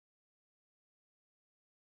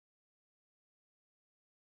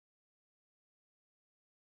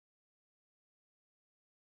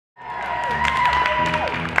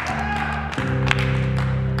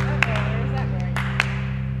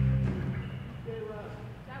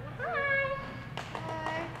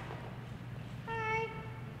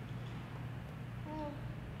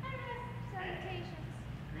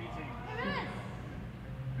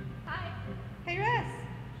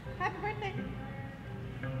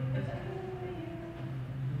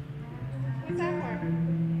What's that for?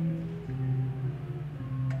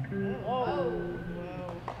 Oh.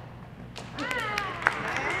 Whoa.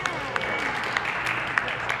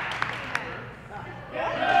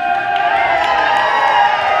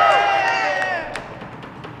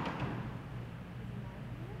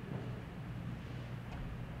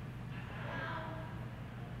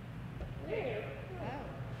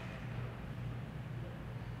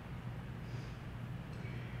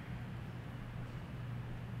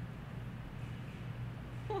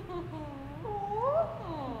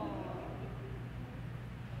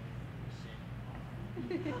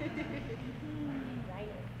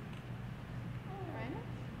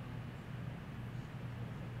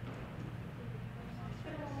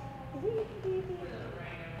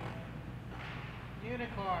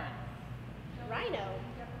 Unicorn. Rhino.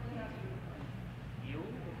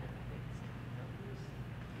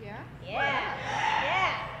 Yeah? Yeah.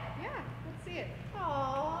 Yeah, let's see it. Aww.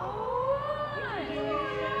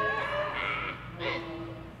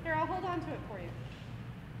 Here, I'll hold on to it for you.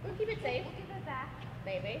 We'll keep it safe. We'll give it back.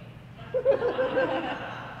 Maybe. It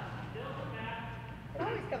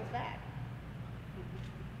always comes back.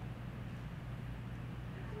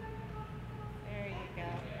 There you go.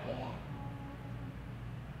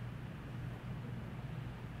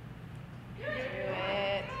 Do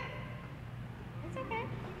it. It's okay. You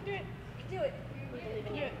can do it. Do it.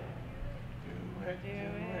 Do it. Do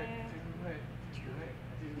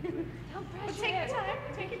it. Don't But pressure take your it. time.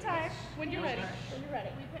 Take your time. When you're ready. When you're ready.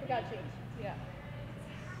 We got you. Yeah.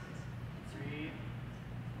 Breathe.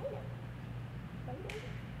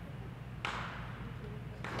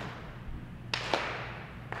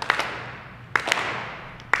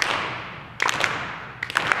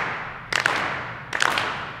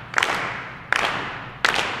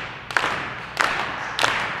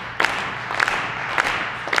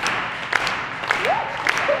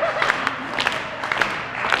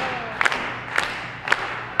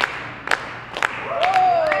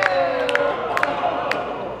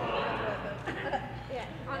 Yeah,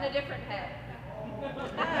 on a different head.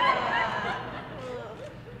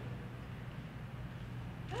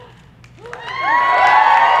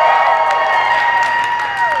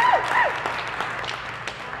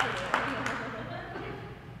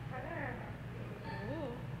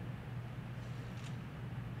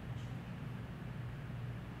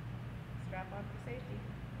 Strap on for safety.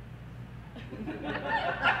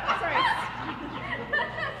 Sorry.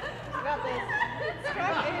 Got this.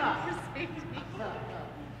 Strap in for safety.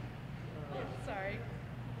 Sorry.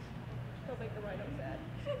 Don't make the rhino sad.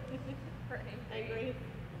 Angry.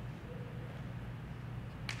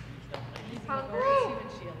 Using Hungry. the human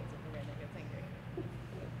shields if the rhino gets angry.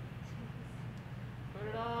 Put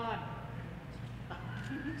it on.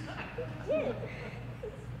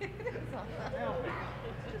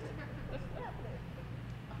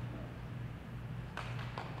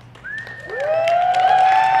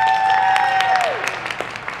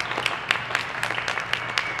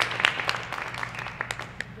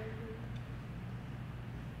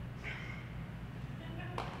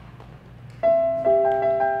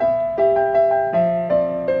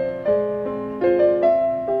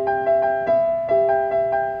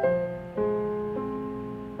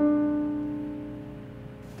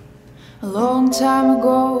 A long time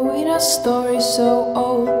ago, in a story so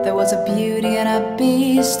old, there was a beauty and a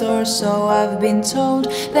beast, or so I've been told.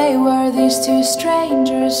 They were these two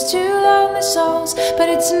strangers, two lonely souls, but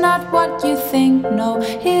it's not what you think, no,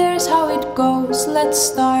 here's how it goes. Let's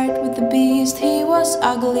start with the beast. He was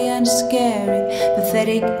ugly and scary,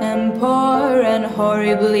 pathetic and poor, and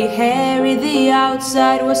horribly hairy. The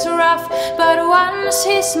outside was rough, but once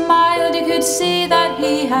he smiled, you could see that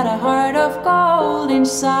he had a heart of gold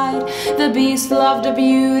inside. The beast loved a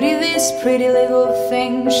beauty, this pretty little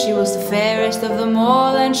thing. She was the fairest of them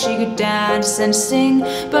all, and she could dance and sing.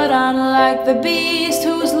 But unlike the beast,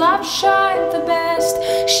 whose love shined the best,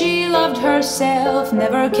 she loved herself,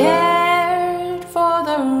 never cared for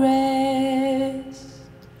the rest.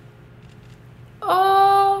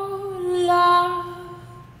 Oh, la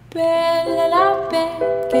belle, la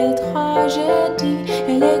bête, quelle tragédie.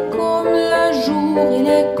 Elle est comme le jour, il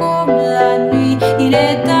est comme la nuit. Il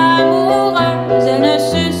est amoureuse, elle ne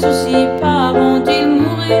se soucie pas. Vont-ils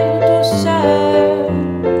mourir tout seuls?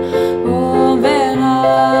 On verra.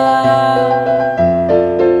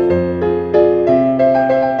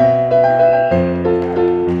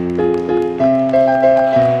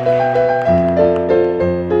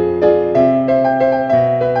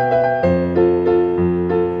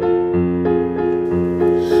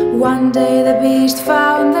 One day the beast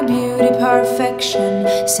found the beauty perfection,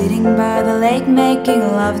 sitting by the lake making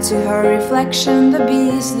making love to her reflection. The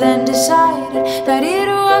beast then decided that it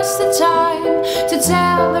was the time to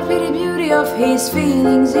tell the pretty beauty of his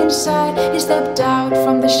feelings inside. He stepped out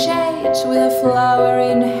from the shades with a flower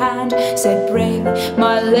in hand, said bravely,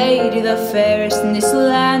 "My lady, the fairest in this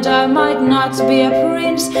land. I might not be a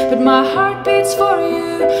prince, but my heart beats for you."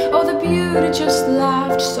 Oh, the beauty just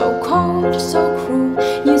laughed, so cold, so cruel.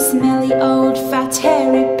 "You smelly old fat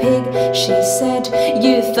hairy pig," she said,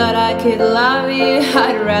 "you thought I could love you?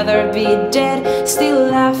 I'd rather be dead." Still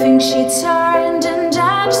laughing, she turned and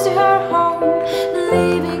danced to her home,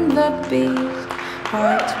 leaving the beast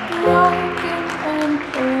heartbroken and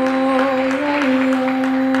all alone.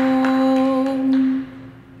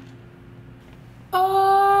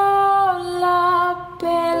 Oh, la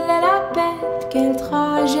belle, la bête, quelle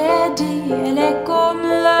tragédie. Elle est comme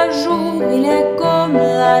le jour, il est comme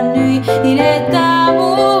la nuit. Il est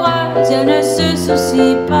amoureuse, elle ne se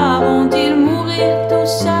soucie pas. Vont-ils mourir tout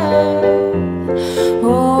seuls?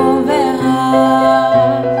 On verra.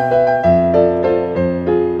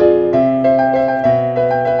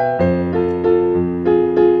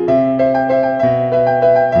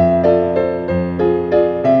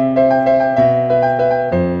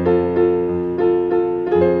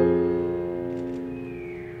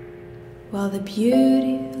 While the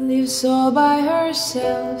beauty lives all by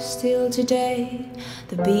herself still today,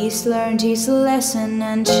 the beast learned his lesson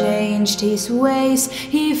and changed his ways.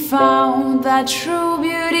 He found that true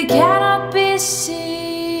beauty cannot be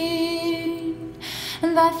seen,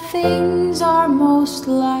 and that things are most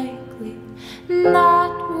likely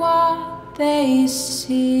not what they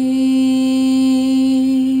seem.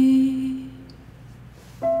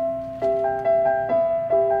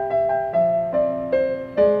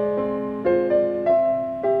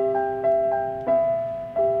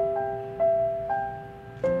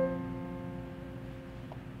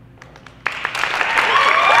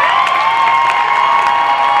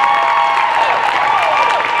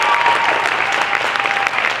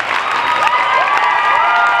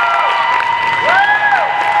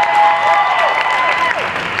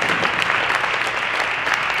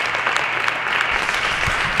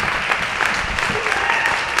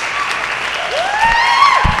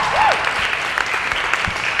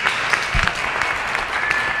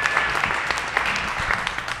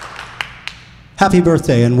 Happy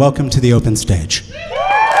birthday and welcome to the open stage.